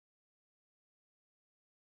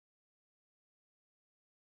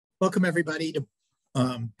Welcome, everybody, to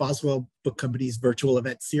Boswell Book Company's virtual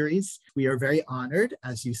event series. We are very honored,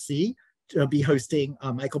 as you see, to be hosting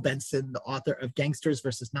Michael Benson, the author of Gangsters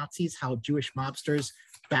versus Nazis, How Jewish Mobsters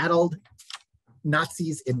Battled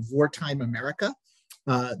Nazis in Wartime America.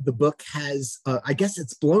 The book has, I guess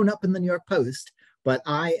it's blown up in the New York Post, but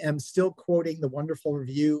I am still quoting the wonderful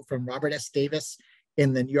review from Robert S. Davis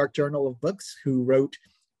in the New York Journal of Books, who wrote,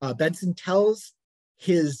 Benson tells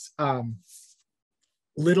his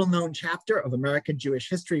little-known chapter of American Jewish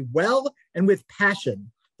history well and with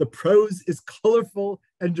passion. The prose is colorful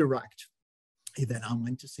and direct. He then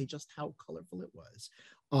went to say just how colorful it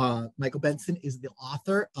was. Michael Benson is the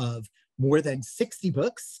author of more than 60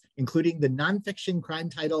 books, including the nonfiction crime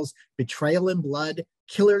titles Betrayal in Blood,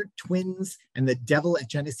 Killer Twins, and The Devil at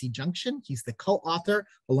Genesee Junction. He's the co-author,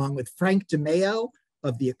 along with Frank DeMeo,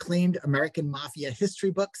 of the acclaimed American Mafia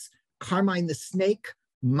history books, Carmine the Snake,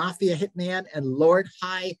 Mafia Hitman, and Lord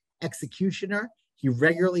High Executioner. He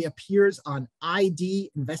regularly appears on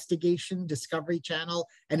ID Investigation Discovery Channel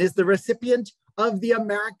and is the recipient of the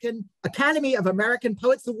American Academy of American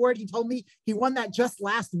Poets Award. He told me he won that just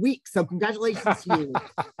last week, so congratulations to you.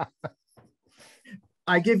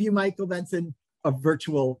 I give you, Michael Benson, a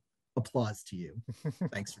virtual applause to you.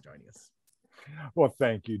 Thanks for joining us. Well,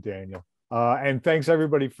 thank you, Daniel. And thanks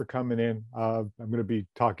everybody for coming in. I'm going to be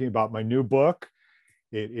talking about my new book.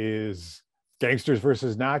 It is Gangsters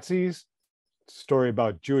versus Nazis, story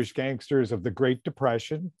about Jewish gangsters of the Great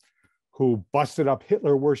Depression who busted up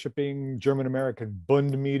Hitler-worshiping German-American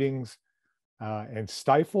Bund meetings and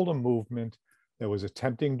stifled a movement that was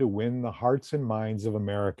attempting to win the hearts and minds of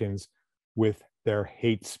Americans with their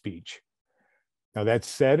hate speech. Now, that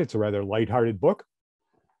said, it's a rather lighthearted book.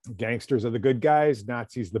 Gangsters are the good guys,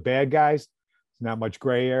 Nazis the bad guys. It's not much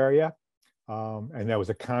gray area. And that was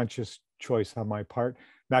a conscious choice on my part,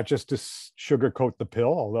 not just to sugarcoat the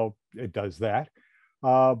pill, although it does that,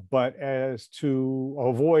 but as to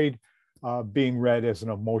avoid being read as an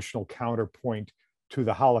emotional counterpoint to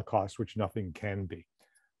the Holocaust, which nothing can be.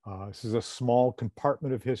 This is a small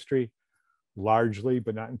compartment of history, largely,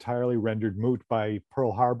 but not entirely, rendered moot by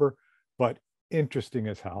Pearl Harbor, but interesting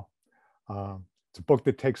as hell. It's a book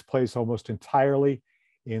that takes place almost entirely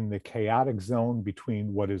in the chaotic zone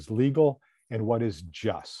between what is legal and what is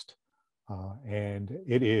just. And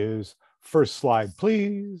it is, first slide,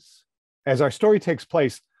 please. As our story takes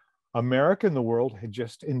place, America and the world had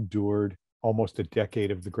just endured almost a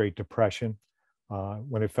decade of the Great Depression,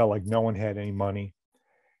 when it felt like no one had any money.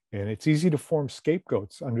 And it's easy to form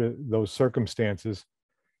scapegoats under those circumstances,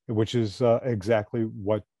 which is exactly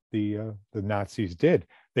what the Nazis did.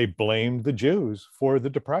 They blamed the Jews for the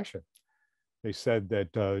Depression. They said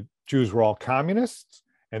that Jews were all communists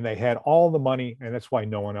and they had all the money, and that's why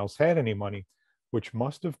no one else had any money, which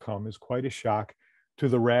must have come as quite a shock to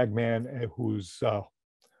the ragman whose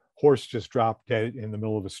horse just dropped dead in the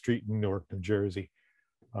middle of a street in Newark, New Jersey.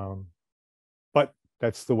 But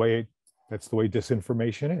that's the way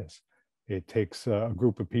disinformation is. It takes a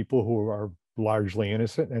group of people who are largely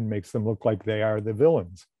innocent and makes them look like they are the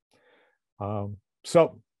villains.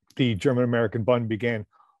 So the German-American Bund began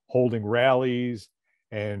holding rallies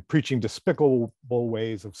and preaching despicable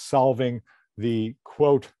ways of solving the,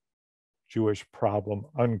 quote, Jewish problem,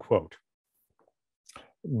 unquote.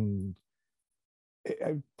 Important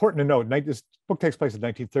to note, this book takes place in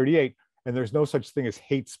 1938, and there's no such thing as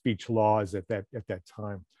hate speech laws at that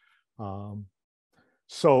time.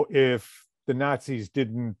 So if the Nazis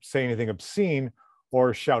didn't say anything obscene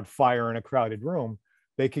or shout fire in a crowded room,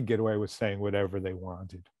 they could get away with saying whatever they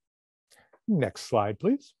wanted. Next slide,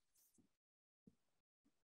 please.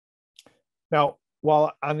 Now,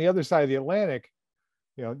 while on the other side of the Atlantic,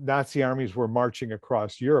 Nazi armies were marching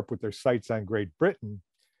across Europe with their sights on Great Britain,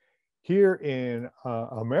 here in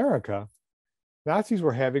America, Nazis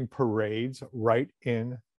were having parades right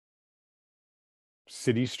in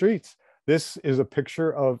city streets. This is a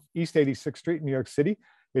picture of East 86th Street in New York City.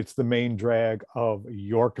 It's the main drag of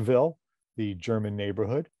Yorkville, the German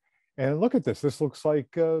neighborhood. And look at this. This looks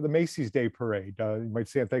like the Macy's Day Parade. You might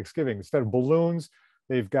see on Thanksgiving. Instead of balloons,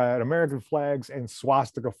 they've got American flags and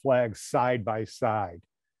swastika flags side by side.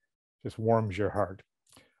 Just warms your heart.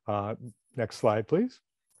 Next slide, please.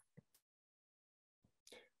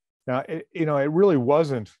 Now, it really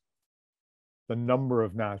wasn't the number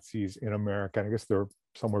of Nazis in America. I guess there were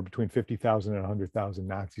somewhere between 50,000 and 100,000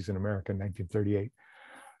 Nazis in America in 1938.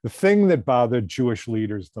 The thing that bothered Jewish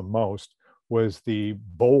leaders the most was the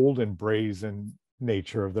bold and brazen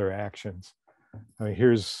nature of their actions. I mean,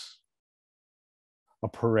 here's a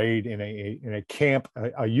parade in a camp,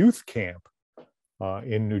 a youth camp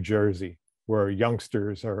in New Jersey, where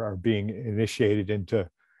youngsters are being initiated into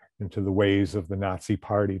into the ways of the Nazi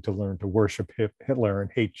party to learn to worship Hitler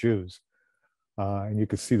and hate Jews. And you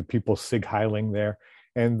can see the people sig heiling there.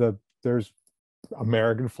 And there's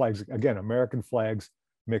American flags, again, American flags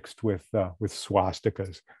mixed with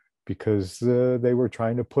swastikas, because they were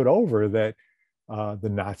trying to put over that the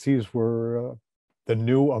Nazis were the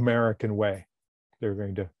new American way. They're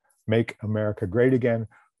going to make America great again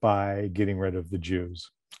by getting rid of the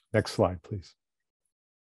Jews. Next slide, please.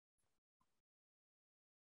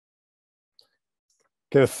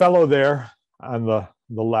 Okay, the fellow there on the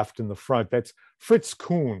left in the front, that's Fritz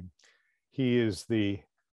Kuhn. He is the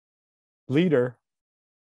leader,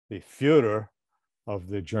 the Führer of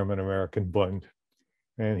the German-American Bund.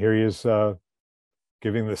 And here he is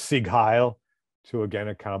giving the Sieg Heil to, again,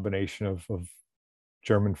 a combination of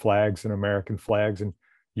German flags and American flags, and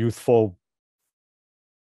youthful,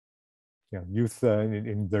 youth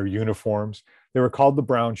in their uniforms. They were called the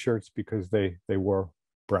brown shirts because they wore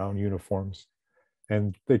brown uniforms.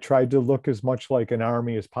 And they tried to look as much like an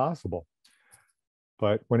army as possible.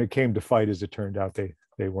 But when it came to fight, as it turned out,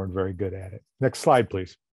 they weren't very good at it. Next slide,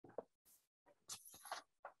 please.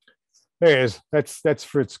 There he is. That's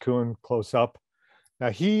Fritz Kuhn close up.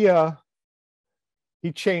 Now he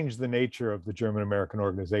changed the nature of the German-American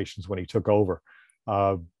organizations when he took over.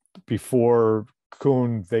 Before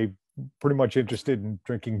Kuhn, they pretty much interested in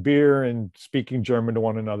drinking beer and speaking German to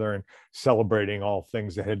one another and celebrating all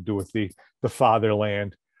things that had to do with the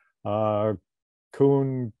fatherland.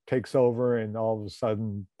 Kuhn takes over, and all of a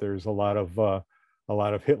sudden there's a lot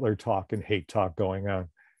of Hitler talk and hate talk going on.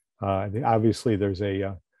 Obviously, there's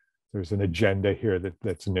an agenda here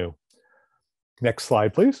that's new. Next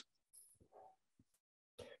slide, please.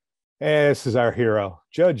 And this is our hero,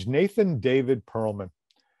 Judge Nathan David Perlman.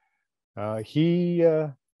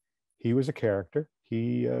 He was a character.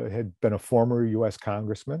 He had been a former U.S.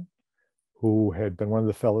 congressman who had been one of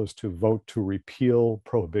the fellows to vote to repeal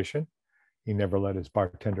prohibition. He never let his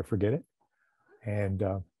bartender forget it. And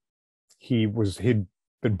he'd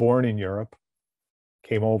been born in Europe,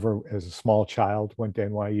 came over as a small child, went to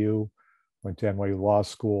NYU Law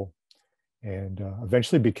School, and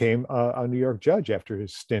eventually became a New York judge after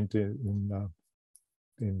his stint in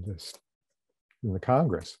the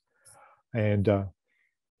Congress. And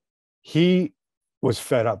he was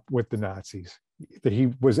fed up with the Nazis.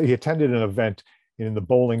 He attended an event in the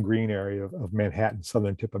Bowling Green area of Manhattan,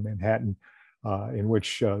 southern tip of Manhattan, in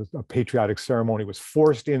which a patriotic ceremony was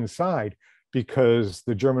forced inside because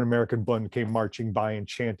the German-American Bund came marching by and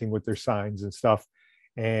chanting with their signs and stuff.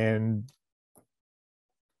 And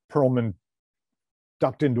Perlman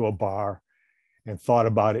ducked into a bar and thought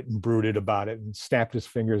about it and brooded about it and snapped his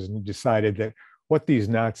fingers and decided that what these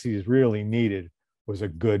Nazis really needed was a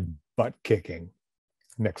good butt kicking.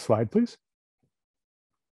 Next slide, please.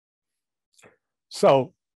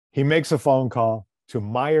 So he makes a phone call to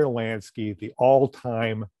Meyer Lansky, the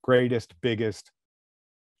all-time greatest, biggest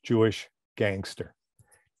Jewish gangster.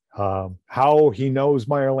 How he knows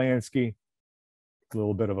Meyer Lansky, a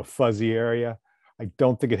little bit of a fuzzy area. I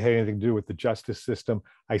don't think it had anything to do with the justice system.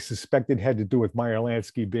 I suspect it had to do with Meyer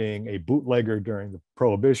Lansky being a bootlegger during the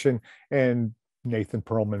Prohibition and Nathan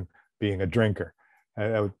Perlman being a drinker.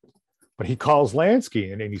 But he calls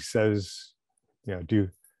Lansky and he says, do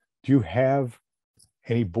you have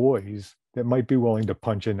any boys that might be willing to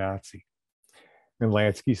punch a Nazi? And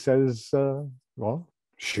Lansky says, well,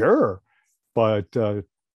 sure. But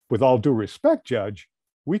with all due respect, Judge,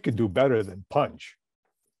 we could do better than punch.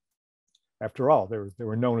 After all, they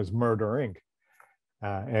were known as Murder Inc.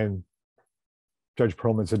 And Judge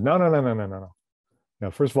Perlman said, no. Now,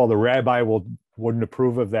 first of all, the rabbi wouldn't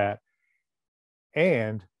approve of that.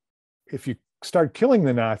 And if you start killing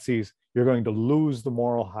the Nazis, you're going to lose the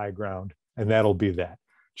moral high ground, and that'll be that.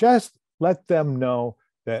 Just let them know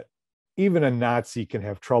that even a Nazi can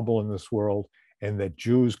have trouble in this world and that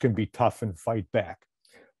Jews can be tough and fight back.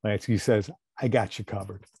 Lansky says, I got you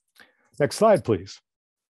covered. Next slide, please.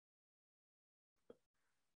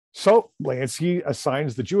 So Lansky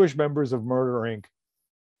assigns the Jewish members of Murder Inc.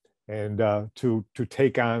 and to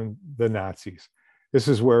take on the Nazis. This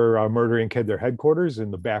is where Murder Inc. had their headquarters,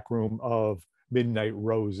 in the back room of Midnight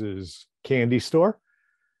Rose's candy store.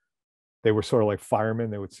 They were sort of like firemen.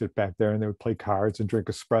 They would sit back there and they would play cards and drink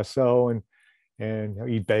espresso and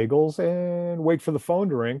eat bagels and wait for the phone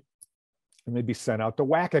to ring, and they'd be sent out to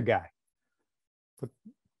whack a guy.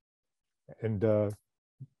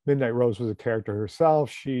 Midnight Rose was a character herself.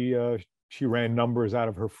 She ran numbers out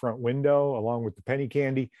of her front window along with the penny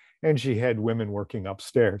candy, and she had women working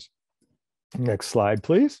upstairs. Next slide,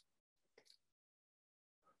 please.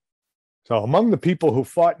 So among the people who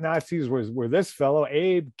fought Nazis were this fellow,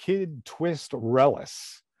 Abe Kid Twist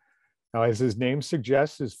Relis. Now, as his name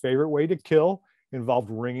suggests, his favorite way to kill involved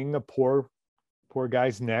wringing a poor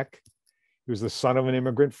guy's neck. He was the son of an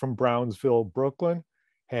immigrant from Brownsville, Brooklyn,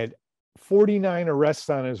 had 49 arrests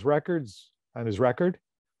on his record,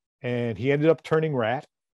 and he ended up turning rat.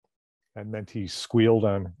 That meant he squealed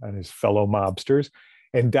on his fellow mobsters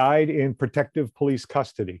and died in protective police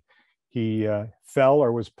custody. He fell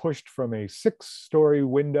or was pushed from a 6-story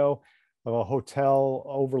window of a hotel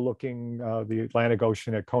overlooking the Atlantic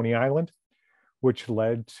Ocean at Coney Island, which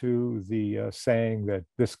led to the saying that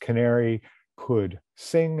this canary could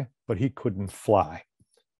sing, but he couldn't fly.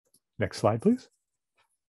 Next slide, please.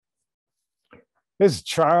 This is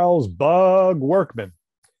Charles Bug Workman.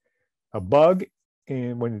 A bug,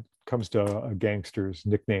 when it comes to a gangster's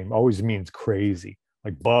nickname, always means crazy,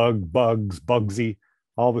 like bug, bugs, bugsy,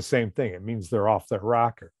 all the same thing. It means they're off their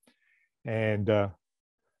rocker. And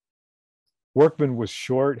Workman was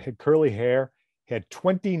short, had curly hair, had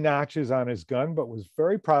 20 notches on his gun, but was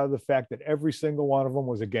very proud of the fact that every single one of them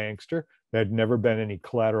was a gangster. There had never been any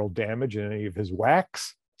collateral damage in any of his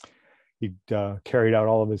whacks. He carried out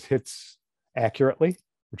all of his hits accurately,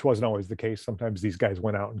 which wasn't always the case. Sometimes these guys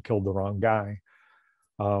went out and killed the wrong guy.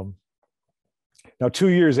 Now, 2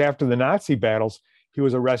 years after the Nazi battles, he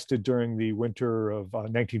was arrested during the winter of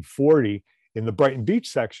 1940 in the Brighton Beach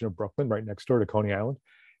section of Brooklyn, right next door to Coney Island,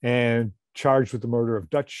 and charged with the murder of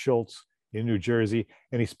Dutch Schultz in New Jersey.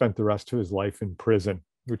 And he spent the rest of his life in prison,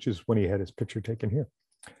 which is when he had his picture taken here.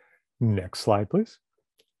 Next slide, please.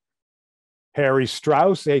 Harry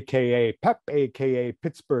Strauss, AKA Pep, AKA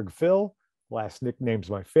Pittsburgh Phil. Last nickname's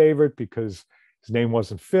my favorite because his name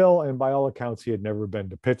wasn't Phil, and by all accounts, he had never been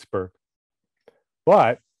to Pittsburgh.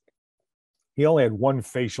 But he only had one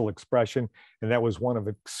facial expression, and that was one of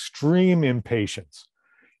extreme impatience.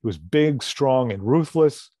 He was big, strong, and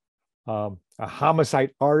ruthless, a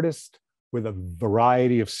homicide artist with a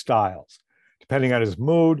variety of styles. Depending on his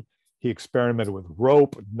mood, he experimented with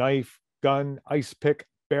rope, knife, gun, ice pick,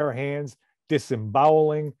 bare hands,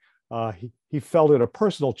 disemboweling. He felt it a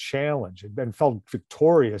personal challenge and felt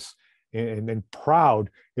victorious and proud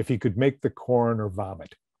if he could make the coroner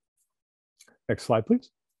vomit. Next slide, please.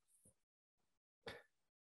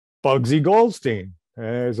 Bugsy Goldstein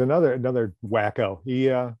is another wacko.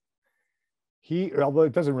 He, although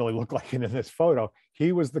it doesn't really look like it in this photo,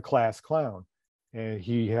 he was the class clown, and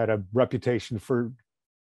he had a reputation for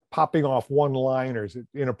popping off one-liners at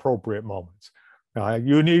inappropriate moments.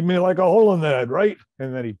 You need me like a hole in the head, right?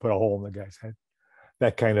 And then he put a hole in the guy's head,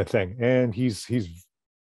 that kind of thing. And he's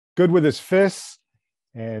good with his fists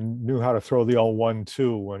and knew how to throw the old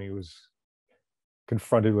 1-2 when he was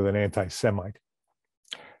confronted with an anti-Semite.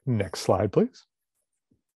 Next slide, please.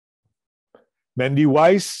 Mendy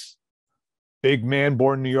Weiss, big man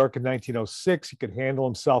born in New York in 1906. He could handle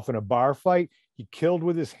himself in a bar fight. He killed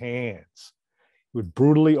with his hands. He would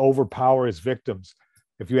brutally overpower his victims.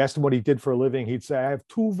 If you asked him what he did for a living, he'd say, I have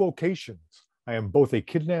 2 vocations. I am both a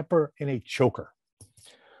kidnapper and a choker.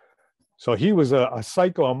 So he was a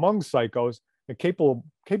psycho among psychos and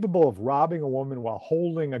capable of robbing a woman while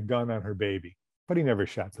holding a gun on her baby, but he never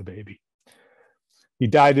shot the baby. He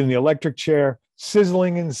died in the electric chair,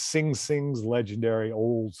 sizzling in Sing Sing's legendary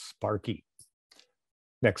Old Sparky.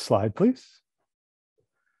 Next slide, please.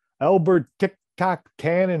 Albert Tic-Tac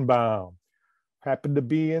Tannenbaum happened to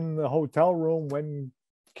be in the hotel room when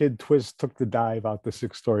Kid Twist took the dive out the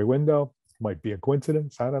 6-story window. Might be a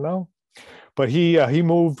coincidence, I don't know. But he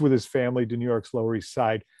moved with his family to New York's Lower East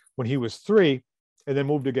Side when he was 3, and then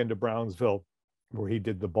moved again to Brownsville, where he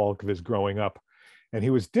did the bulk of his growing up. And he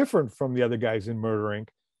was different from the other guys in Murder Inc.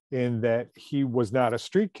 in that he was not a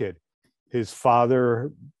street kid. His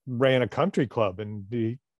father ran a country club, and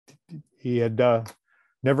he had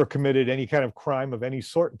never committed any kind of crime of any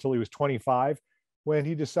sort until he was 25, when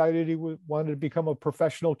he decided he wanted to become a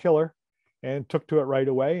professional killer, and took to it right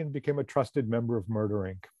away and became a trusted member of Murder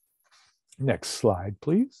Inc. Next slide,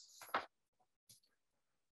 please.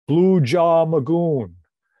 Blue Jaw Magoon.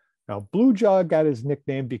 Now, Blue Jaw got his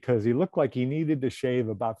nickname because he looked like he needed to shave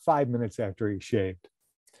about 5 minutes after he shaved.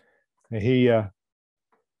 And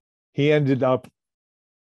he ended up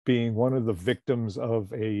being one of the victims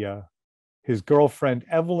of his girlfriend,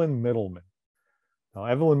 Evelyn Middleman. Now,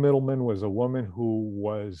 Evelyn Middleman was a woman who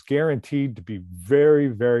was guaranteed to be very,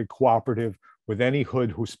 very cooperative with any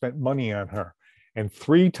hood who spent money on her. And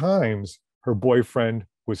 3 times her boyfriend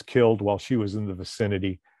was killed while she was in the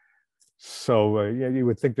vicinity. So you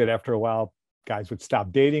would think that after a while, guys would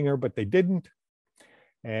stop dating her, but they didn't.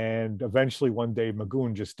 And eventually one day,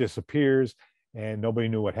 Magoon just disappears, and nobody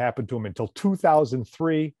knew what happened to him until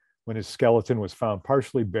 2003, when his skeleton was found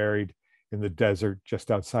partially buried in the desert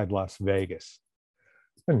just outside Las Vegas.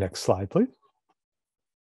 The next slide, please.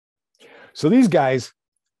 So these guys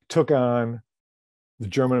took on the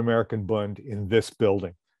German-American Bund in this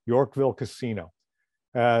building, Yorkville Casino.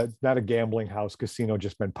 Not a gambling house. Casino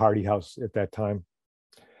just meant party house at that time.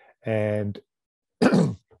 And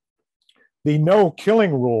the no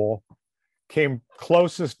killing rule came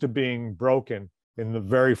closest to being broken in the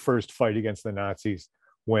very first fight against the Nazis,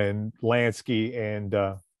 when Lansky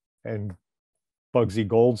and Bugsy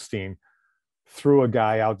Goldstein threw a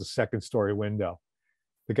guy out the second-story window.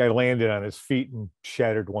 The guy landed on his feet and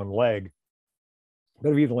shattered one leg.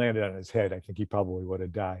 But if he'd landed on his head, I think he probably would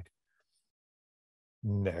have died.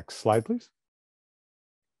 Next slide, please.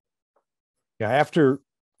 Now, after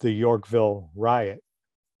the Yorkville riot,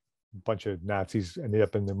 a bunch of Nazis ended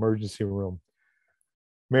up in the emergency room.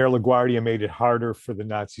 Mayor LaGuardia made it harder for the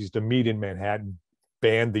Nazis to meet in Manhattan,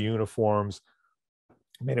 banned the uniforms,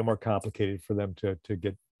 made it more complicated for them to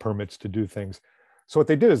get permits to do things. So what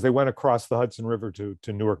they did is they went across the Hudson River to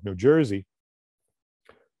Newark, New Jersey,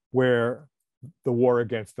 where the war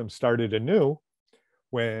against them started anew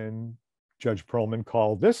when Judge Perlman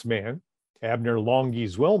called this man, Abner Longy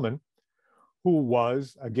Zwillman, who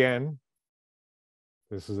was, again,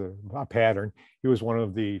 this is a pattern, he was one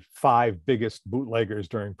of the 5 biggest bootleggers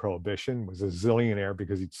during Prohibition, was a zillionaire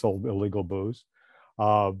because he'd sold illegal booze.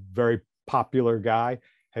 Very popular guy,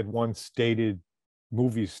 had once dated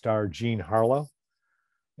movie star Jean Harlow.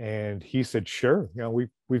 And he said, sure,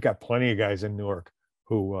 we've got plenty of guys in Newark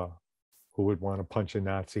who would want to punch a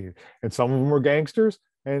Nazi. And some of them were gangsters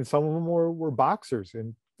and some of them were boxers.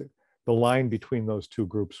 And the line between those two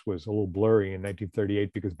groups was a little blurry in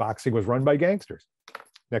 1938 because boxing was run by gangsters.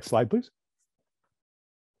 Next slide, please.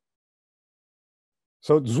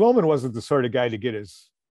 So Zwillman wasn't the sort of guy to get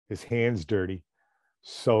his hands dirty.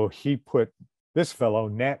 So he put this fellow,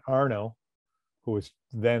 Nat Arno, who was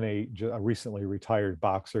then a recently retired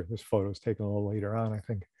boxer. This photo is taken a little later on, I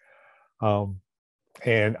think.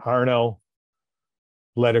 And Arno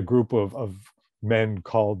led a group of men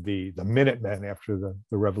called the Minutemen after the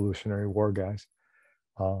Revolutionary War guys.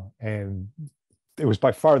 And it was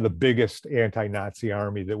by far the biggest anti-Nazi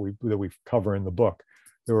army that we cover in the book.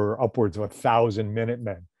 There were upwards of 1,000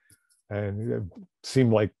 Minutemen. And it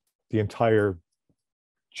seemed like the entire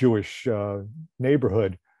Jewish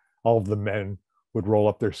neighborhood, all of the men would roll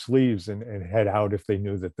up their sleeves and head out if they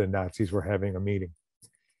knew that the Nazis were having a meeting.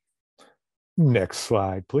 Next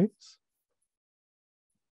slide, please.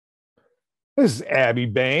 This is Abby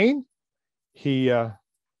Bain. He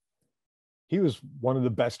was one of the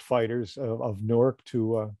best fighters of Newark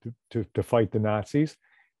to fight the Nazis.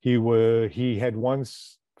 He had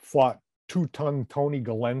once fought 2-ton Tony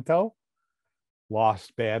Galento,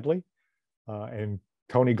 lost badly, and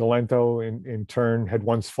Tony Galento in turn had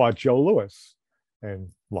once fought Joe Louis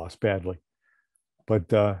and lost badly.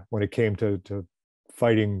 But when it came to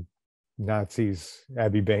fighting Nazis,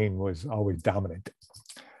 Abby Bain was always dominant.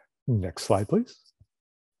 Next slide, please.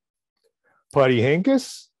 Putty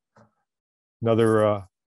Hinckus, another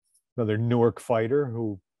Newark fighter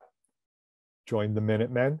who joined the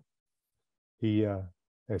Minutemen. He,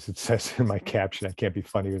 as it says in my caption, I can't be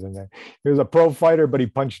funnier than that. He was a pro fighter, but he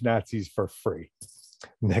punched Nazis for free.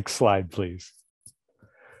 Next slide, please.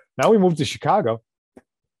 Now we move to Chicago.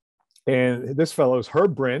 And this fellow is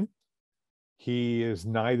Herb Bryn. He is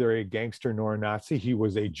neither a gangster nor a Nazi. He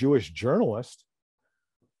was a Jewish journalist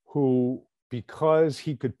who, because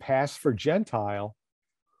he could pass for Gentile,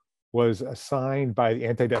 was assigned by the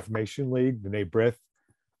Anti-Defamation League, the B'nai B'rith,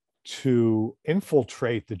 to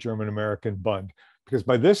infiltrate the German-American Bund. Because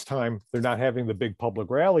by this time, they're not having the big public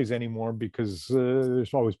rallies anymore because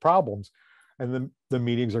there's always problems. And the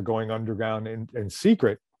meetings are going underground and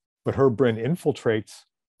secret. But Herb Bryn infiltrates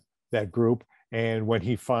that group. And when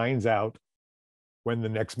he finds out when the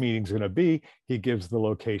next meeting's going to be, he gives the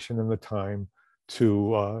location and the time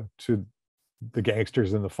to the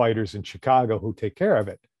gangsters and the fighters in Chicago who take care of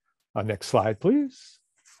it. Next slide, please.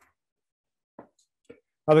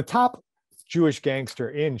 Now, the top Jewish gangster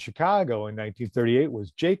in Chicago in 1938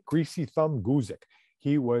 was Jake Greasy Thumb Guzik.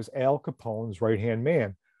 He was Al Capone's right-hand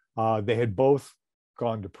man. They had both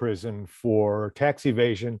gone to prison for tax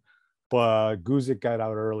evasion, but Guzik got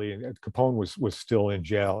out early and Capone was still in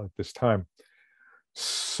jail at this time.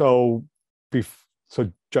 So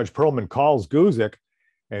Judge Perlman calls Guzik,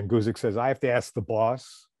 and Guzik says, I have to ask the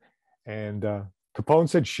boss. And Capone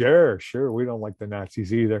said, sure, we don't like the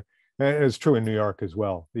Nazis either. And it's true in New York as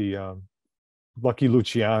well. The Lucky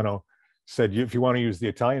Luciano said, if you want to use the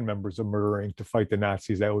Italian members of Murder Inc. to fight the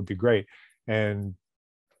Nazis, that would be great. And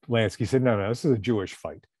Lansky said, no, this is a Jewish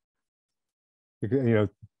fight. Mr.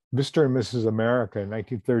 and Mrs. America in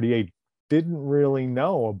 1938 didn't really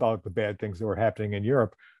know about the bad things that were happening in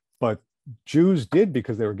Europe, but Jews did,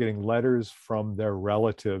 because they were getting letters from their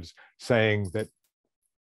relatives saying that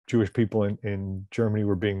Jewish people in Germany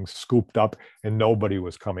were being scooped up and nobody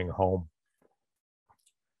was coming home.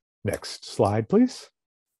 Next slide, please.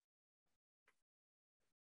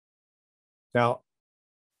 Now,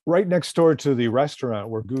 right next door to the restaurant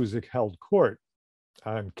where Guzik held court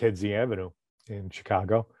on Kedzie Avenue in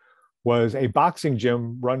Chicago was a boxing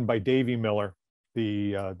gym run by Davy Miller,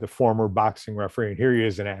 the former boxing referee. And here he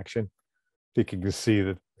is in action. I think you can see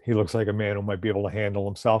that he looks like a man who might be able to handle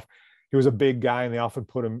himself. He was a big guy, and they often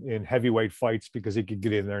put him in heavyweight fights because he could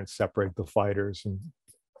get in there and separate the fighters and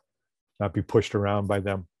not be pushed around by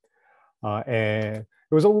them. And there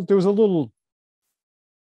was a little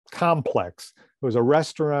complex. It was a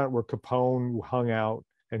restaurant where Capone hung out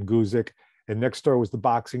and Guzik, and next door was the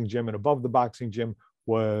boxing gym, and above the boxing gym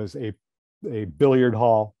was a billiard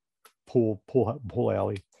hall, pool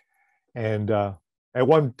alley. And at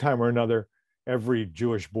one time or another, every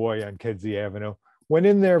Jewish boy on Kedzie Avenue went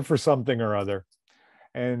in there for something or other.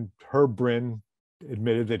 And Herb Bryn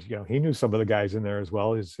admitted that, you know, he knew some of the guys in there as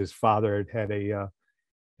well. His father had a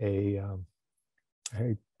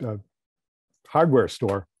hardware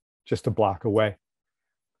store just a block away.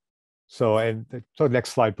 So next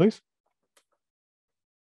slide, please.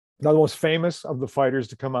 Now, the most famous of the fighters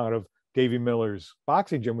to come out of Davy Miller's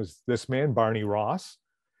boxing gym was this man, Barney Ross.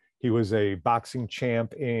 He was a boxing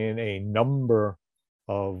champ in a number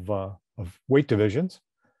of weight divisions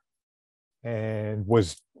and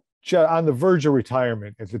was on the verge of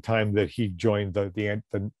retirement at the time that he joined the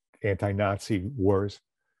anti-Nazi wars.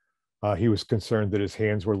 He was concerned that his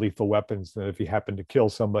hands were lethal weapons, and if he happened to kill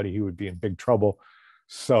somebody, he would be in big trouble.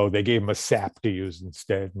 So they gave him a sap to use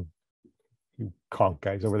instead. And he conked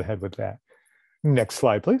guys over the head with that. Next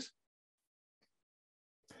slide, please.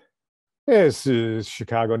 This is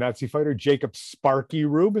Chicago Nazi fighter Jacob Sparky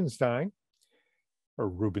Rubenstein, or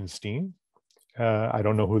Rubenstein. I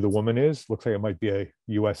don't know who the woman is. Looks like it might be a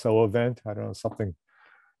USO event. I don't know, something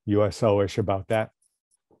USO-ish about that.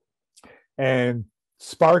 And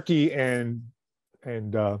Sparky and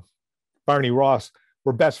Barney Ross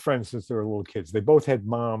were best friends since they were little kids. They both had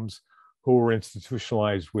moms who were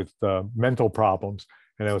institutionalized with mental problems,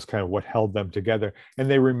 and that was kind of what held them together. And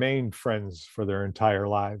they remained friends for their entire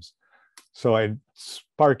lives. So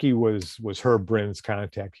Sparky was Herb Bryn's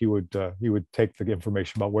contact. He would take the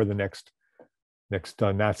information about where the next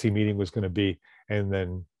Nazi meeting was going to be, and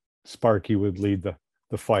then Sparky would lead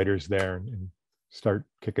the fighters there and start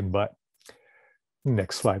kicking butt.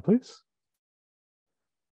 Next slide, please.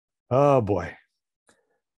 Oh boy.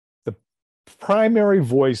 The primary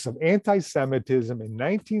voice of anti-Semitism in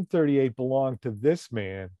 1938 belonged to this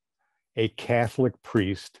man, a Catholic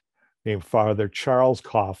priest named Father Charles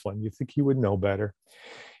Coughlin. You think he would know better.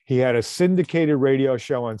 He had a syndicated radio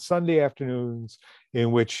show on Sunday afternoons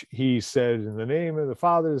in which he said, in the name of the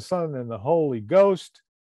Father, the Son, and the Holy Ghost,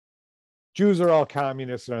 Jews are all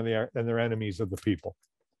communists and they're enemies of the people.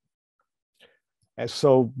 And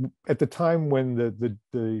so at the time when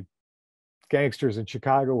the gangsters in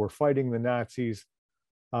Chicago were fighting the Nazis,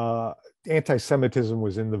 anti-Semitism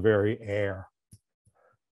was in the very air.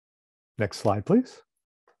 Next slide, please.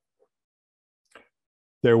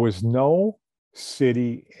 There was no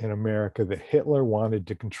city in America that Hitler wanted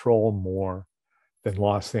to control more than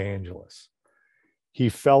Los Angeles. He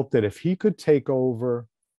felt that if he could take over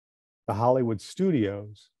the Hollywood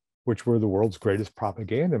studios, which were the world's greatest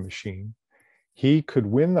propaganda machine, he could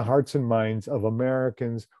win the hearts and minds of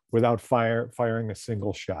Americans without firing a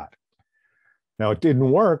single shot. Now, it didn't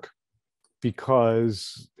work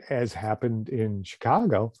because, as happened in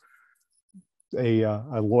Chicago,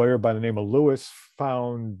 a lawyer by the name of Lewis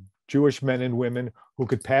found Jewish men and women who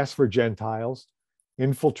could pass for Gentiles,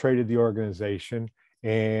 infiltrated the organization,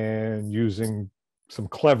 and using some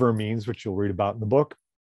clever means, which you'll read about in the book,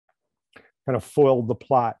 kind of foiled the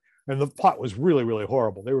plot. And the plot was really, really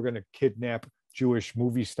horrible. They were going to kidnap Jewish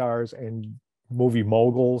movie stars and movie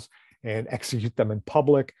moguls and execute them in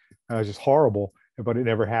public. It was just horrible, but it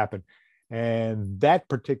never happened. And that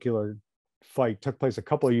particular fight took place a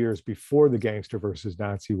couple of years before the Gangster versus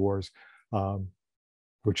Nazi wars,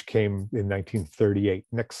 which came in 1938.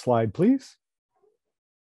 Next slide, please.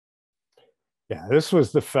 Yeah, this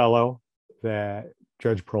was the fellow that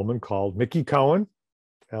Judge Perlman called Mickey Cohen,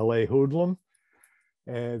 L.A. hoodlum.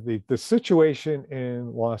 And the situation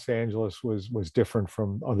in Los Angeles was different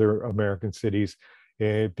from other American cities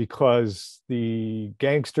because the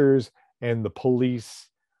gangsters and the police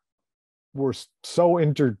were so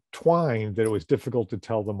intertwined that it was difficult to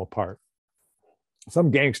tell them apart. Some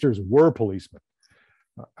gangsters were policemen.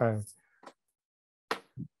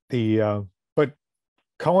 But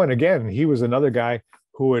Cohen, again, he was another guy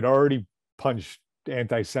who had already punched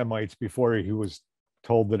anti-Semites before he was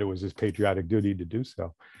told that it was his patriotic duty to do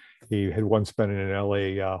so. He had once been in an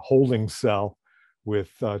LA holding cell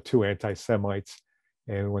with two anti-Semites,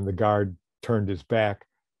 and when the guard turned his back,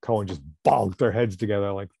 Cohen just bonked their heads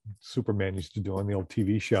together like Superman used to do on the old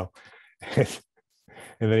TV show.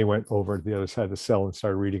 And then he went over to the other side of the cell and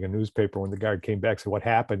started reading a newspaper. When the guard came back, said, "What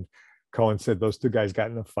happened?" Cohen said, "Those two guys got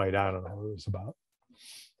in a fight. I don't know what it was about."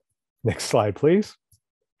 Next slide, please.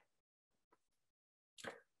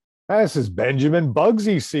 This is Benjamin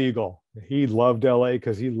Bugsy Siegel. He loved LA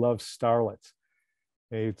because he loved starlets.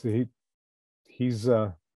 He's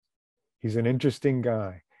an interesting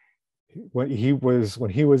guy. When he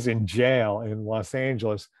was in jail in Los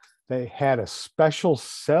Angeles, they had a special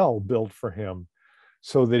cell built for him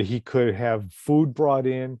so that he could have food brought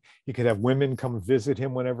in. He could have women come visit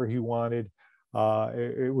him whenever he wanted.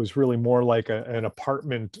 It was really more like an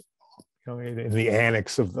apartment, in the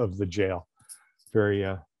annex of the jail. Very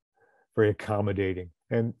accommodating.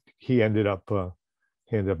 And he ended up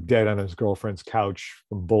dead on his girlfriend's couch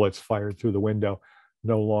from bullets fired through the window,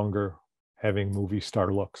 no longer having movie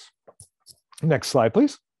star looks. Next slide,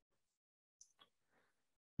 please.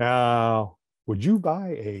 Now, would you buy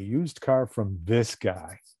a used car from this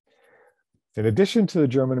guy? In addition to the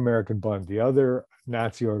German-American Bund, the other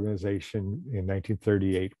Nazi organization in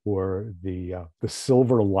 1938 were the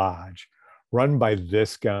Silver Lodge, run by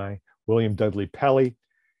this guy, William Dudley Pelley.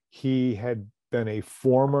 He had been a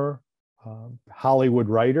former Hollywood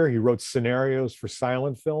writer. He wrote scenarios for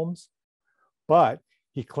silent films, but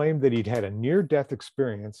he claimed that he'd had a near-death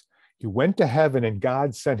experience. He went to heaven and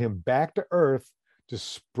God sent him back to earth to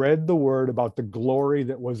spread the word about the glory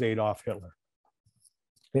that was Adolf Hitler.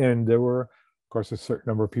 And there were, of course, a certain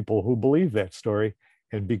number of people who believed that story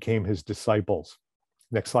and became his disciples.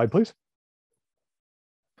 Next slide, please.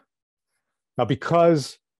 Now,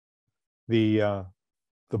 because the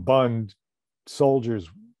Bund soldiers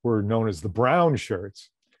were known as the brown shirts,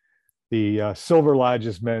 the Silver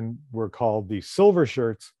Lodge's men were called the silver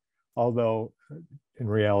shirts, although in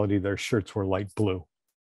reality, their shirts were light blue.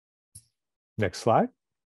 Next slide.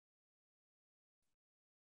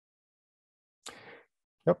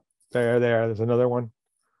 Yep, there's another one.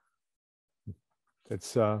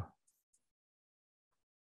 It's, I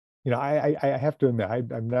have to admit,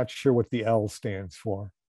 I'm not sure what the L stands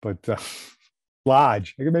for, but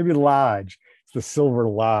Lodge, maybe Lodge. It's the Silver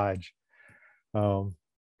Lodge.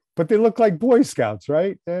 But they look like Boy Scouts,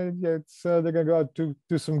 right? And they're going to go out to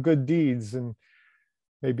do some good deeds and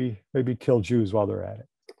maybe kill Jews while they're at it.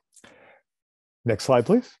 Next slide,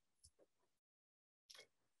 please.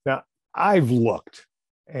 Now, I've looked,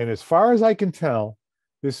 and as far as I can tell,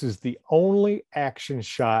 this is the only action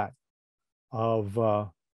shot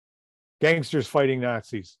of gangsters fighting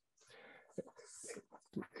Nazis.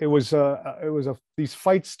 These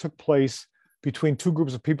fights took place between two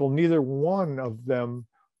groups of people. Neither one of them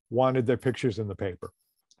wanted their pictures in the paper.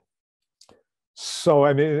 So,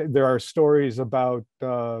 I mean, there are stories about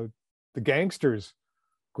the gangsters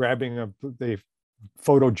grabbing the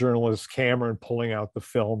photojournalist's camera and pulling out the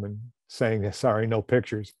film and saying, "Sorry, no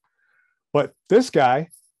pictures." But this guy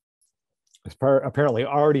is apparently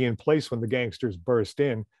already in place when the gangsters burst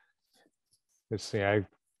in. Let's see,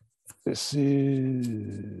 this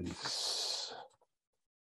is,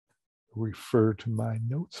 refer to my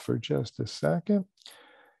notes for just a second.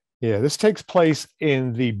 Yeah, this takes place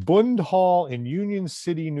in the Bund Hall in Union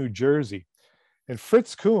City, New Jersey. And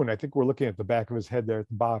Fritz Kuhn, I think we're looking at the back of his head there at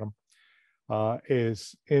the bottom,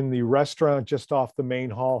 is in the restaurant just off the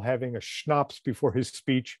main hall having a schnapps before his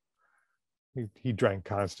speech. He drank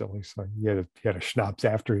constantly, so he had a schnapps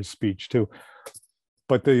after his speech too.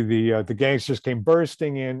 But the gangsters came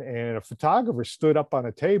bursting in, and a photographer stood up on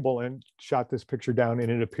a table and shot this picture down,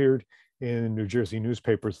 and it appeared in New Jersey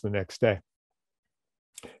newspapers the next day.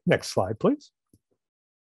 Next slide, please.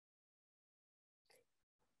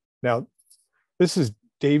 Now, this is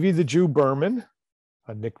Davy the Jew Berman,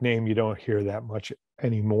 a nickname you don't hear that much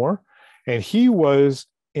anymore. And he was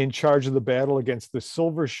in charge of the battle against the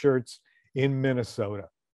Silver Shirts in Minnesota.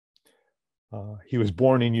 He was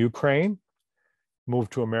born in Ukraine,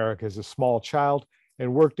 moved to America as a small child,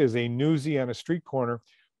 and worked as a newsie on a street corner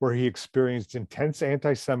where he experienced intense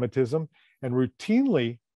anti-Semitism and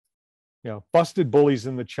routinely, busted bullies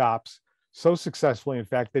in the chops so successfully, in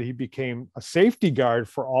fact, that he became a safety guard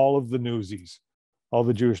for all of the newsies, all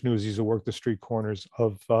the Jewish newsies who worked the street corners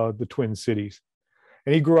of the Twin Cities.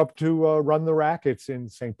 And he grew up to run the rackets in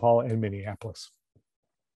St. Paul and Minneapolis.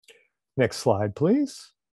 Next slide,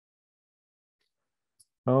 please.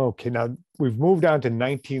 Okay, now we've moved on to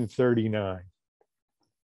 1939.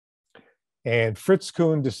 And Fritz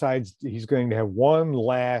Kuhn decides he's going to have one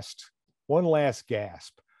last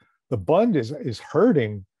gasp. The Bund is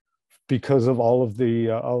hurting because of all of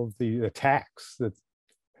the attacks that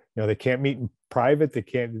they can't meet in private. They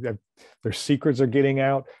can't. Their secrets are getting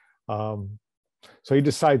out. So he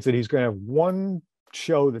decides that he's going to have one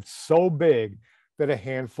show that's so big that a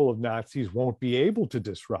handful of Nazis won't be able to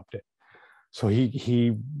disrupt it. So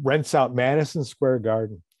he rents out Madison Square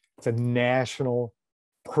Garden. It's a national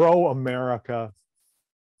pro-America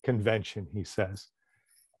convention, he says.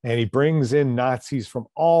 And he brings in Nazis from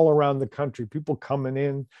all around the country, people coming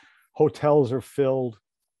in, hotels are filled,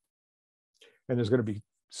 and there's going to be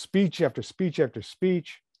speech after speech after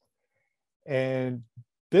speech. And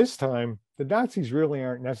this time, the Nazis really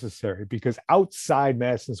aren't necessary because outside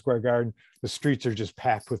Madison Square Garden, the streets are just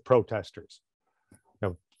packed with protesters.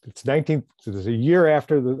 Now, it's a year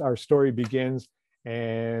after our story begins,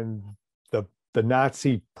 and the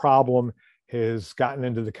Nazi problem has gotten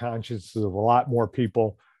into the consciences of a lot more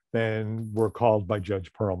people than were called by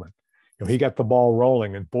Judge Perlman. He got the ball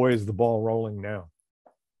rolling, and boy, is the ball rolling now.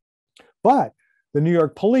 But the New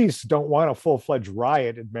York police don't want a full-fledged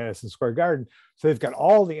riot at Madison Square Garden, so they've got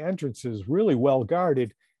all the entrances really well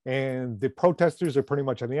guarded, and the protesters are pretty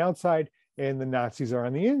much on the outside, and the Nazis are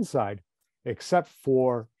on the inside, except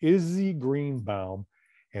for Izzy Greenbaum,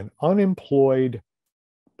 an unemployed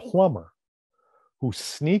plumber who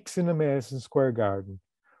sneaks into Madison Square Garden,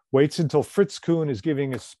 waits until Fritz Kuhn is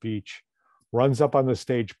giving a speech, runs up on the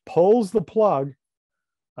stage, pulls the plug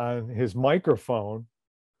on his microphone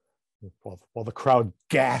while the crowd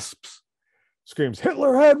gasps, screams,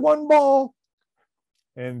 "Hitler had one ball,"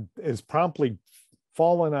 and is promptly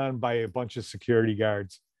fallen on by a bunch of security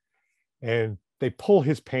guards. And they pull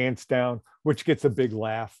his pants down, which gets a big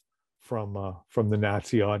laugh from the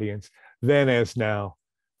Nazi audience. Then, as now,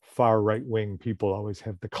 far right-wing people always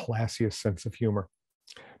have the classiest sense of humor.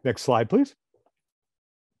 Next slide, please.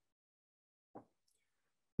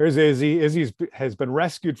 There's Izzy. Izzy has been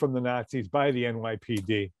rescued from the Nazis by the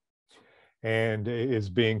NYPD and is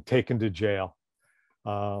being taken to jail.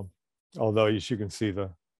 Although, as you can see, the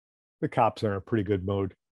cops are in a pretty good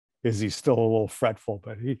mood. Izzy's still a little fretful,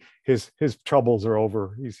 but his troubles are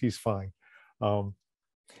over. He's fine. And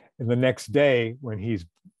the next day, when he's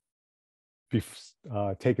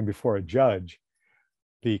taken before a judge,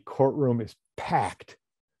 the courtroom is packed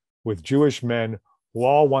with Jewish men who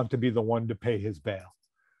all want to be the one to pay his bail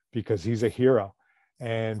because he's a hero.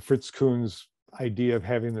 And Fritz Kuhn's idea of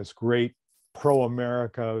having this great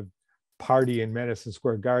pro-America party in Madison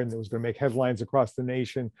Square Garden that was going to make headlines across the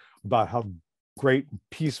nation about how great and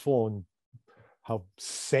peaceful and how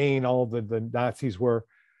sane all the Nazis were.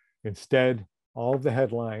 Instead, all of the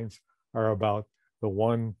headlines are about the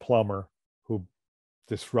one plumber who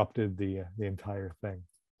disrupted the entire thing.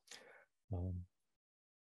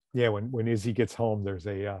 When Izzy gets home, there's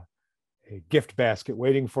a gift basket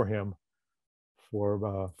waiting for him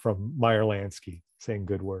from Meyer Lansky saying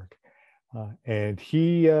good work. And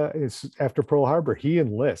he is, after Pearl Harbor, he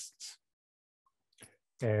enlists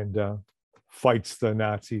and fights the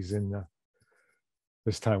Nazis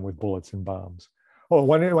this time with bullets and bombs. Oh,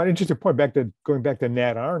 one interesting point, going back to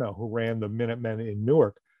Nat Arno, who ran the Minutemen in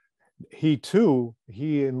Newark. He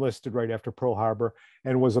enlisted right after Pearl Harbor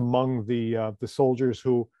and was among the soldiers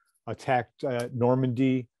who attacked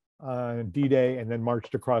Normandy on D-Day and then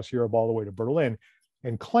marched across Europe all the way to Berlin,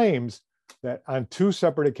 and claims that on two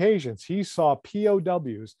separate occasions he saw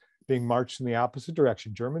POWs being marched in the opposite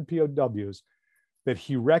direction, German POWs, that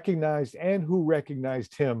he recognized and who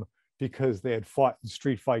recognized him because they had fought in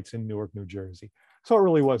street fights in Newark, New Jersey. So it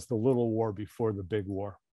really was the little war before the big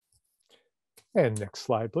war. And next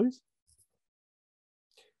slide, please.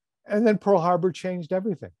 And then Pearl Harbor changed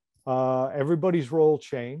everything. Everybody's role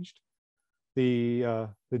changed. The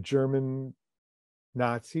German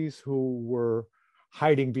Nazis who were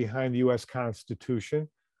hiding behind the US Constitution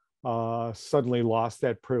suddenly lost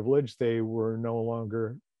that privilege. They were no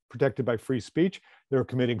longer protected by free speech. They were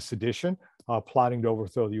committing sedition, plotting to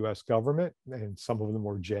overthrow the US government, and some of them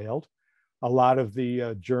were jailed. A lot of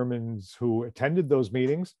the Germans who attended those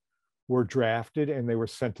meetings were drafted and they were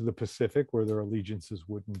sent to the Pacific where their allegiances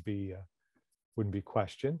wouldn't be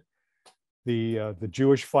questioned. The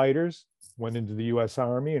Jewish fighters went into the US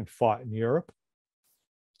Army and fought in Europe.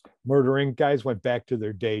 Murder Inc. guys went back to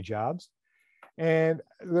their day jobs. And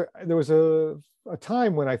there was a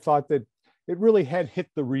time when I thought that it really had hit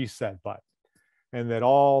the reset button and that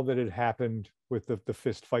all that had happened with the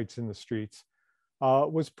fist fights in the streets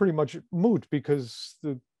was pretty much moot because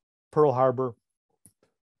the Pearl Harbor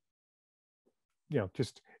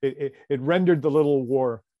just it rendered the little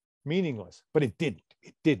war meaningless. But it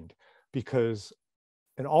didn't, because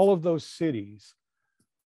in all of those cities,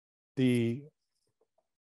 the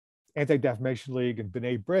Anti-Defamation League and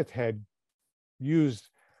B'nai B'rith had used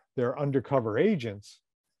their undercover agents,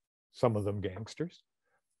 some of them gangsters,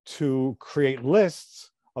 to create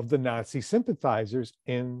lists of the Nazi sympathizers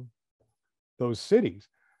in those cities.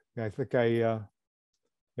 And I think I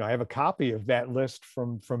have a copy of that list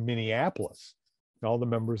from Minneapolis, all the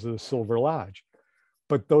members of the Silver Lodge.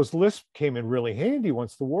 But those lists came in really handy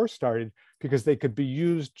once the war started, because they could be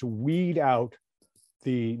used to weed out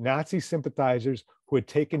the Nazi sympathizers who had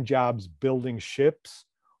taken jobs building ships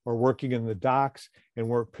or working in the docks and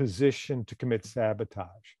were positioned to commit sabotage.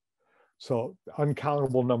 So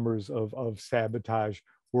uncountable numbers of sabotage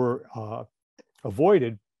were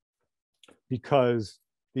avoided because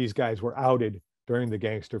these guys were outed during the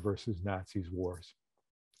Gangster versus Nazis wars.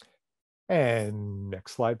 And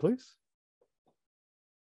next slide, please.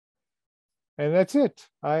 And that's it.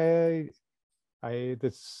 I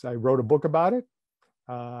wrote a book about it.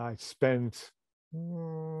 I spent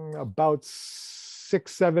about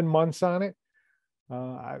 6-7 months on it.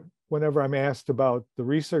 Whenever I'm asked about the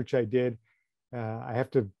research I did, I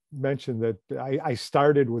have to mention that I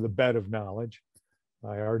started with a bed of knowledge.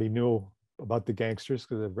 I already knew about the gangsters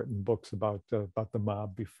because I've written books about the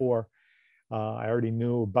mob before. I already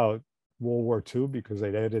knew about World War II because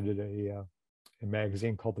I'd edited a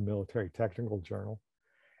magazine called the Military Technical Journal.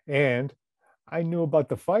 And I knew about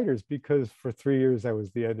the fighters because for 3 years I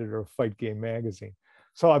was the editor of Fight Game magazine.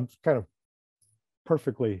 So I'm kind of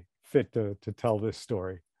perfectly fit to tell this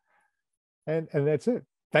story. And that's it.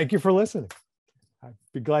 Thank you for listening. I'd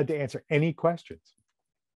be glad to answer any questions.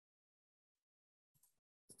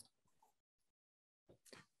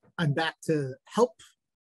 I'm back to help.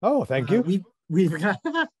 Oh, thank you. We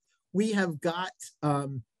have got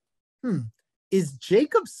is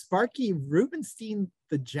Jacob Sparky Rubenstein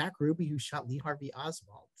the Jack Ruby who shot Lee Harvey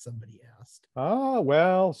Oswald? Somebody asked. Oh,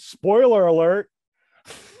 well, spoiler alert.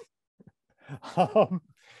 The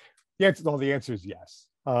answer is yes.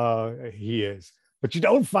 He is, but you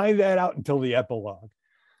don't find that out until the epilogue.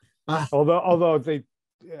 Although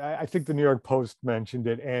I think the New York Post mentioned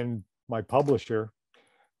it, and my publisher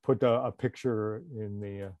put a picture in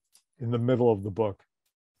the middle of the book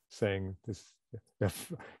saying this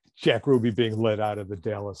Jack Ruby being led out of the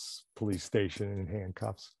Dallas police station in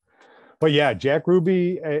handcuffs. But yeah, Jack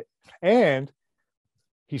Ruby, and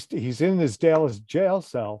he's in this Dallas jail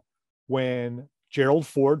cell when Gerald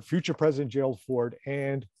Ford, future President Gerald Ford,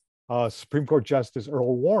 and Supreme Court Justice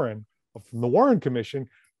Earl Warren from the Warren Commission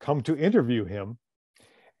come to interview him,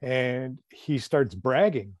 and he starts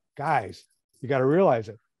bragging, guys, you got to realize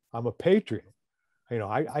it. I'm a patriot.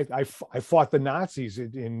 I fought the Nazis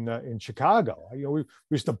in Chicago. We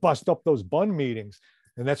used to bust up those Bund meetings,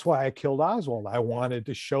 and that's why I killed Oswald. I wanted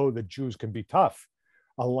to show that Jews can be tough.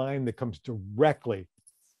 A line that comes directly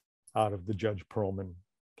out of the Judge Perlman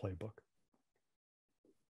playbook.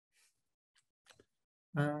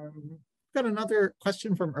 Got another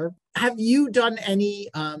question from Herb. Have you done any?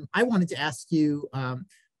 I wanted to ask you,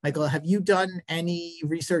 Michael. Have you done any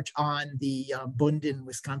research on the Bund in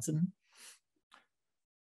Wisconsin?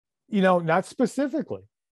 Not specifically.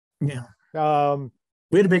 Yeah.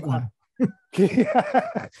 We had a big one.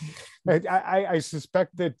 I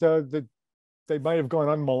suspect that they might have gone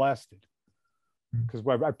unmolested, because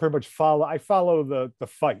I pretty much follow the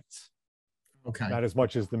fights. Okay. Not as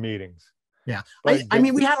much as the meetings. Yeah. I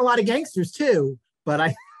mean, we had a lot of gangsters too, but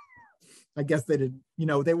I guess they didn't,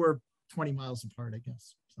 they were 20 miles apart, I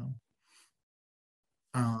guess. So,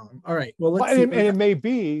 all right. Well, let's see. And it may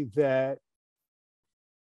be that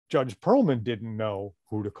Judge Perlman didn't know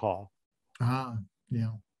who to call. Yeah.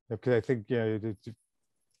 Because I think, I don't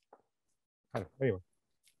know. Anyway.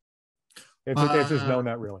 The answer is no,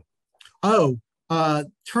 not really.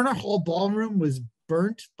 Turner Hall Ballroom was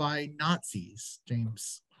burnt by Nazis,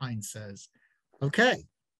 James Hines says. Okay.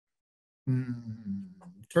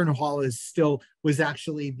 Turner Hall was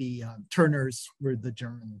actually the Turners were the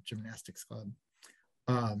German gymnastics club.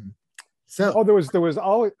 There was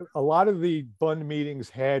always a lot of the Bund meetings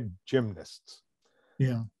had gymnasts.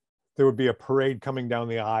 Yeah. There would be a parade coming down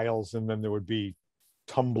the aisles, and then there would be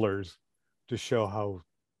tumblers to show how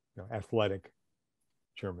athletic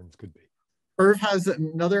Germans could be. Irv has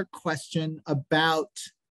another question about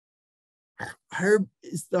Herb.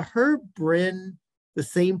 Is the Herb Bryn the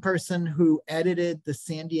same person who edited the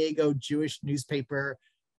San Diego Jewish newspaper,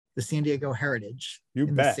 the San Diego Heritage,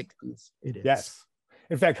 in the 60s? It is. Yes.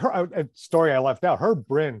 In fact, a story I left out, Herb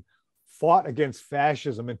Bryn fought against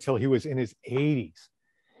fascism until he was in his 80s.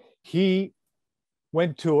 He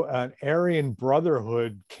went to an Aryan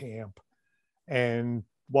Brotherhood camp, and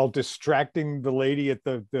while distracting the lady at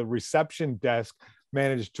the reception desk,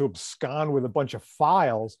 managed to abscond with a bunch of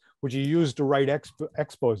files, which he used to write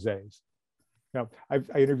exposés. Now, I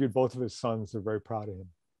interviewed both of his sons. They're very proud of him.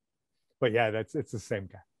 But yeah, it's the same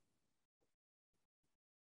guy.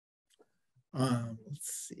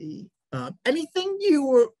 Let's see. Anything you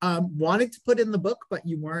were wanted to put in the book, but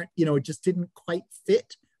you weren't, it just didn't quite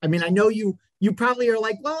fit? I mean, I know you probably are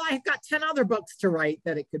like, well, I've got 10 other books to write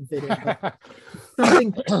that it could fit in. But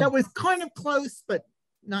something that was kind of close, but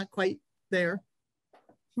not quite there.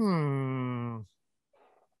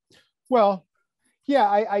 Well, yeah,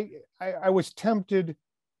 I was tempted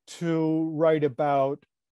to write about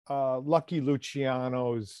Lucky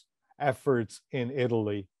Luciano's efforts in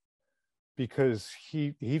Italy, because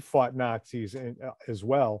he fought Nazis as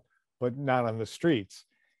well, but not on the streets.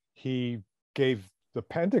 He gave the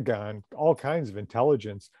Pentagon all kinds of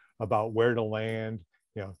intelligence about where to land,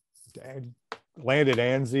 land at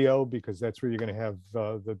Anzio, because that's where you're going to have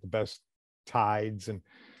the best tides,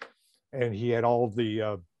 and he had all of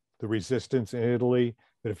the resistance in Italy,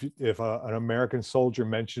 that if an American soldier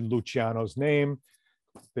mentioned Luciano's name,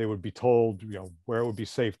 they would be told, where it would be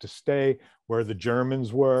safe to stay, where the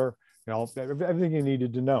Germans were, everything you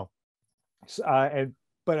needed to know.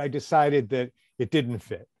 But I decided that it didn't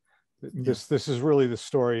fit. This is really the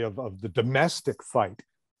story of the domestic fight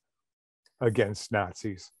against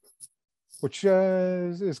Nazis, which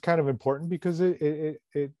is kind of important, because it's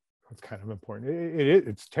kind of important.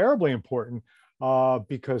 It's terribly important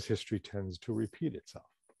because history tends to repeat itself.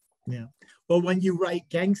 Yeah. Well, when you write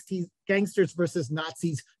Gangsters versus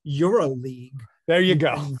Nazis EuroLeague, there you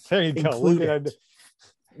go. There you go. Look at it.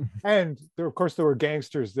 And of course, there were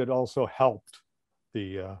gangsters that also helped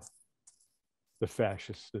the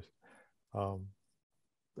fascists.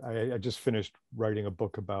 I just finished writing a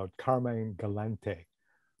book about Carmine Galante,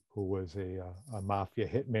 who was a mafia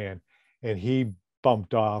hitman, and he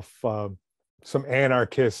bumped off some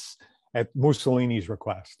anarchists at Mussolini's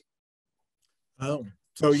request. Oh,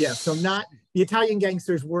 so yeah, so not the Italian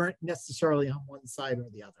gangsters weren't necessarily on one side or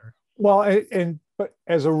the other. Well, but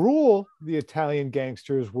as a rule, the Italian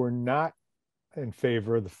gangsters were not in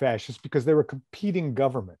favor of the fascists, because they were competing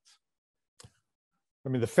governments. I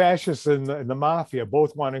mean, the fascists and the mafia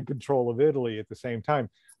both wanted control of Italy at the same time.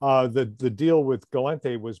 The deal with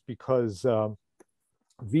Galante was because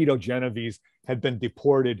Vito Genovese had been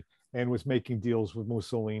deported and was making deals with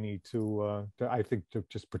Mussolini to I think, to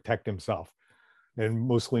just protect himself. And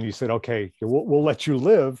Mussolini said, okay, we'll let you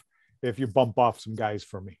live if you bump off some guys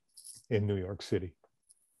for me in New York City.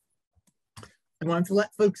 I wanted to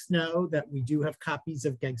let folks know that we do have copies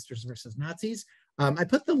of Gangsters versus Nazis. I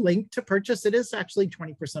put the link to purchase. It is actually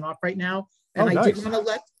 20% off right now. And I did want to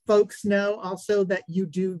let folks know also that you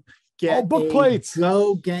do get book plates.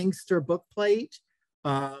 Go Gangster book plate.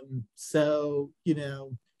 So,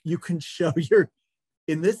 you can show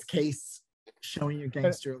in this case, showing your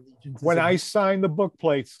gangster allegiance. When I sign the book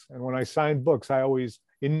plates and when I sign books, I always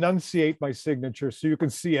enunciate my signature so you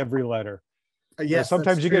can see every letter. Yes,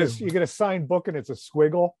 sometimes you get a signed book and it's a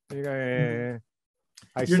squiggle. And you go,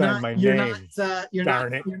 I signed my name. You're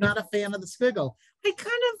not a fan of the squiggle. I kind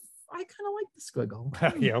of like the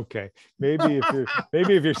squiggle. Yeah, okay. Maybe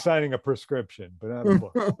if you're signing a prescription, but not a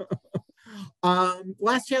book.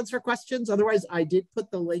 Last chance for questions. Otherwise, I did put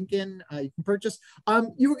the link in. You can purchase.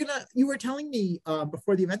 You were telling me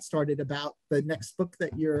before the event started about the next book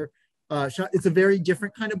that you're shot. It's a very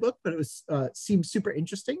different kind of book, but it was seems super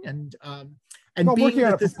interesting, and well, being working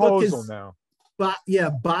on that a this proposal book is now. But yeah,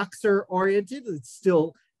 boxer oriented. It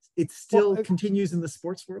still continues in the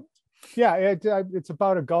sports world. Yeah, it's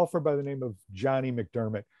about a golfer by the name of Johnny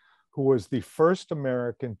McDermott, who was the first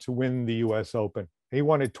American to win the U.S. Open. He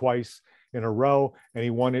won it twice in a row, and he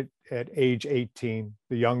won it at age 18,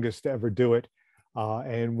 the youngest to ever do it.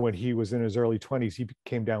 And when he was in his early 20s, he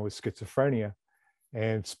came down with schizophrenia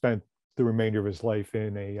and spent the remainder of his life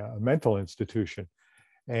in a mental institution.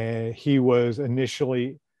 And he was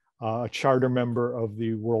initially a charter member of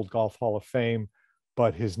the World Golf Hall of Fame,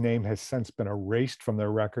 but his name has since been erased from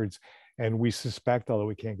their records. And we suspect, although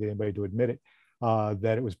we can't get anybody to admit it,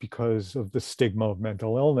 that it was because of the stigma of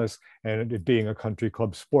mental illness and it being a country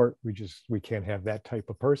club sport. We can't have that type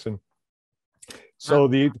of person. So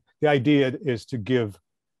the idea is to give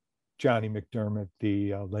Johnny McDermott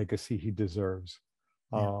the legacy he deserves.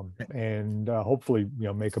 And hopefully,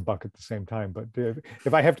 make a buck at the same time. But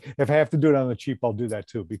if I have to do it on the cheap, I'll do that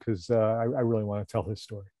too, because I really want to tell his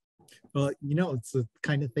story. Well, it's the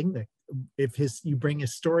kind of thing that if you bring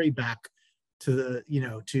his story back to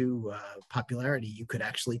the to popularity, you could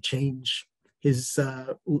actually change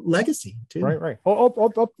legacy too. Right.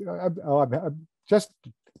 I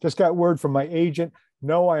just got word from my agent.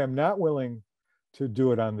 No, I am not willing to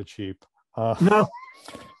do it on the cheap. No.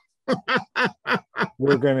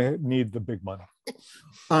 We're going to need the big money.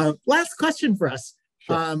 Last question for us.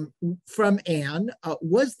 Sure. From Anne,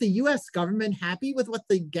 was the U.S. government happy with what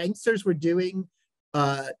the gangsters were doing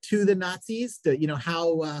to the Nazis?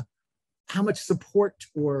 How much support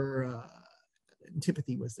or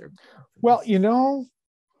antipathy was there? Well,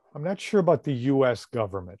 I'm not sure about the U.S.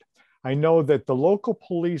 government. I know that the local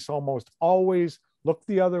police almost always looked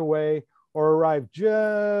the other way or arrived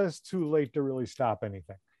just too late to really stop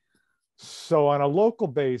anything. So on a local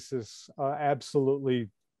basis, absolutely,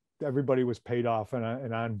 everybody was paid off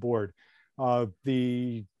and on board.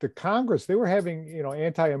 The Congress, they were having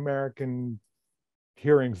anti-American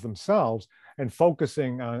hearings themselves and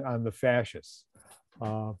focusing on the fascists.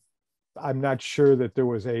 I'm not sure that there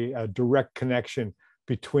was a direct connection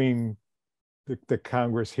between the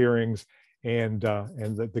Congress hearings and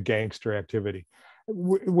the gangster activity,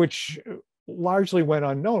 which largely went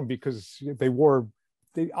unknown because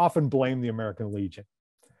they often blamed the American Legion.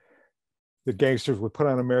 The gangsters would put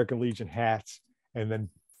on American Legion hats and then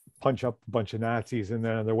punch up a bunch of Nazis, and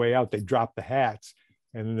then on their way out, they dropped the hats.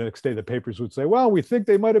 And the next day, the papers would say, well, we think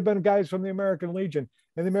they might have been guys from the American Legion.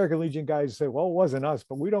 And the American Legion guys say, well, it wasn't us,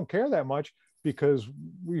 but we don't care that much because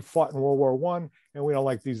we fought in World War I, and we don't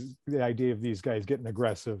like the idea of these guys getting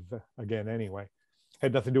aggressive again anyway.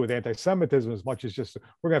 Had nothing to do with anti-Semitism as much as just,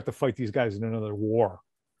 we're going to have to fight these guys in another war.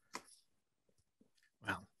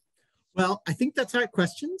 Wow. Well, I think that's our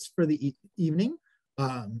questions for the evening.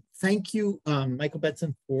 Thank you, Michael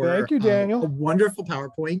Benson, for Thank you, Daniel. A wonderful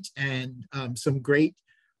PowerPoint and some great,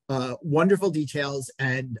 wonderful details.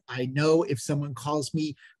 And I know if someone calls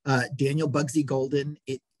me Daniel Bugsy Golden,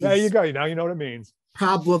 it there is you go. Now you know what it means.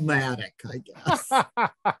 Problematic, I guess.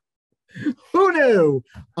 Who knew?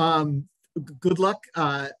 Good luck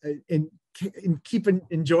in keeping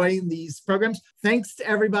enjoying these programs. Thanks to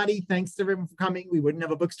everybody. Thanks to everyone for coming. We wouldn't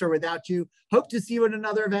have a bookstore without you. Hope to see you at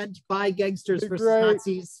another event. Bye, Gangsters versus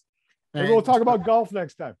Nazis. And we'll talk about golf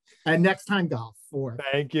next time. And next time, golf.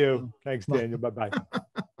 Thank you. Thanks, Daniel. Bye-bye.